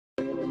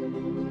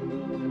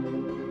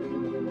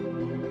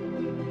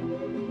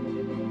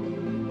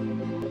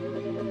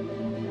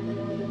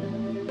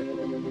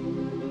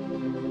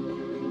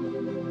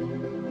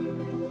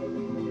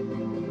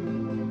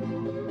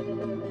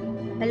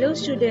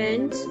Hello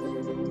students.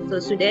 So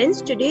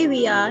students, today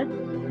we are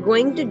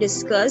going to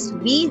discuss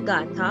Veer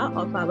gaatha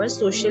of our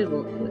social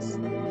workers.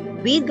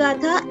 Veer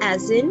gaatha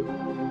as in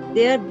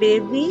their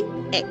bravery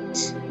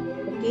act.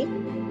 Okay.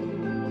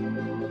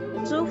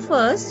 So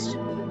first,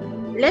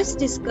 let's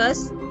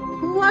discuss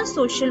who are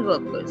social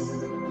workers.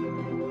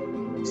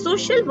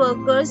 Social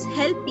workers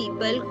help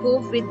people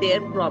cope with their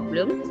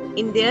problems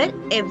in their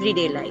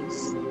everyday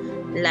lives.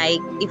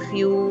 Like if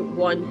you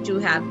want to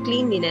have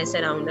cleanliness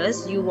around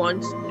us, you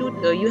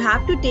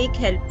have to take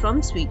help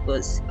from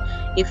sweepers.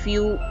 If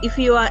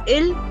you are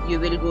ill, you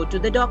will go to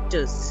the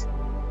doctors.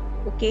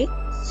 Okay,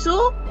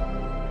 so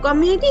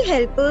community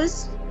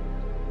helpers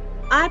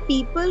are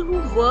people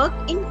who work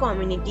in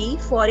community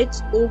for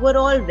its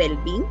overall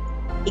well-being.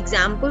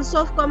 Examples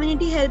of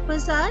community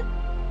helpers are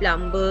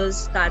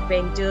plumbers,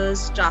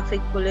 carpenters,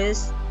 traffic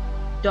police,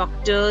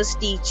 doctors,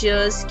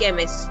 teachers,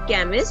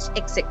 chemists,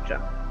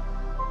 etc.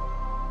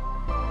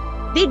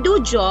 They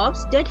do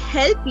jobs that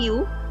help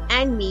you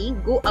and me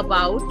go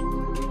about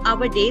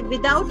our day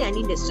without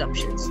any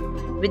disruptions.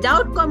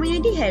 Without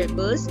community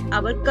helpers,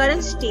 our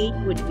current state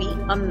would be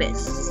a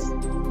mess.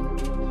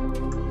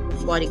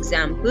 For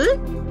example,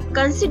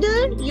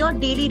 consider your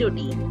daily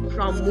routine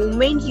from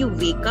moment you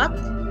wake up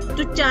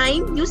to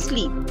time you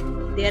sleep.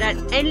 There are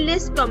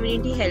endless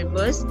community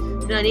helpers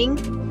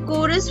running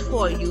chorus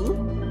for you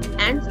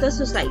and the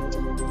society.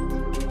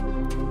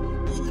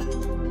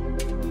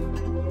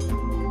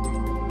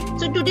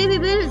 So today we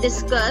will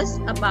discuss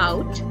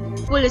about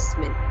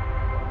policemen.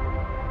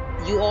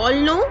 You all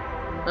know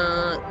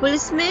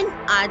policemen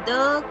are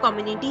the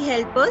community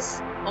helpers,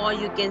 or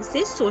you can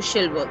say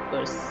social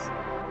workers.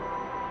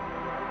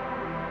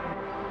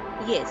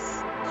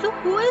 Yes. So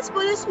who is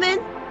policemen?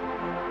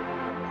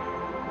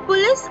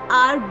 Police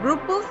are a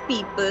group of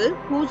people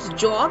whose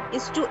job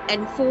is to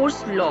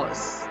enforce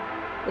laws.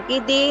 Okay,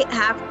 they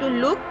have to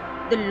look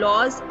the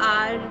laws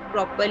are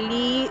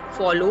properly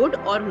followed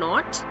or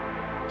not.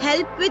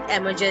 Help with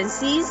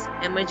emergencies,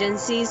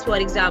 for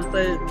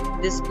example,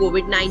 this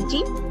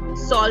COVID-19,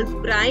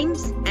 solve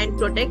crimes and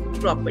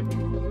protect property.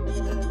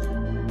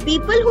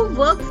 People who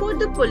work for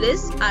the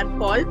police are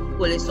called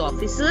police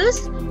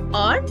officers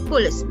or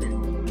policemen.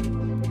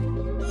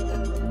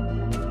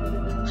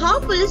 How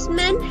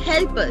policemen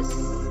help us?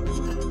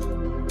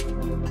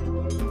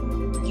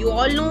 You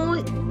all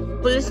know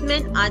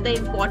policemen are the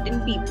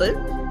important people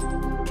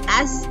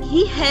as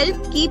he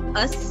help keep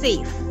us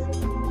safe.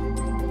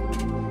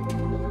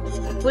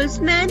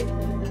 Policemen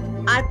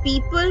are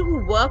people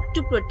who work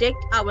to protect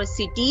our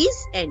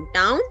cities and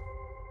towns.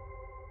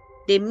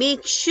 They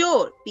make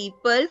sure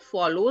people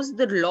follows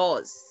the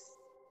laws.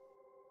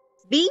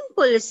 Being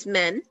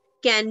policemen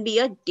can be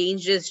a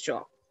dangerous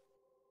job.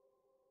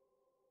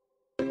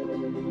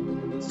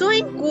 So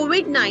in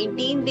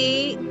COVID-19,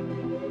 they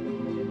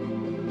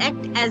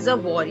act as a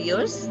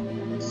warriors.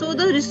 So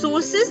the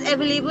resources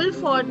available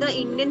for the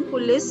Indian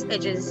police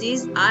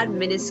agencies are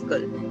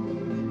minuscule.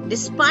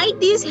 Despite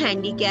these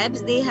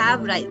handicaps, they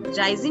have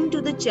risen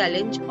to the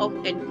challenge of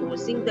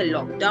enforcing the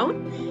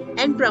lockdown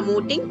and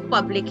promoting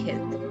public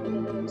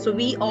health. So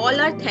we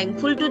all are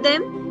thankful to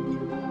them.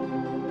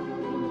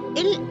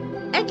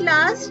 At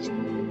last,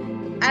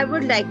 I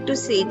would like to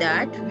say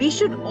that we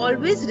should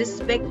always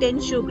respect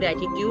and show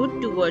gratitude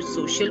towards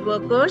social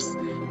workers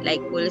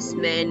like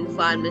policemen,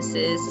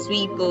 pharmacists,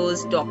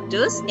 sweepers,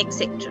 doctors,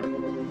 etc.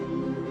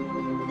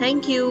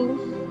 Thank you.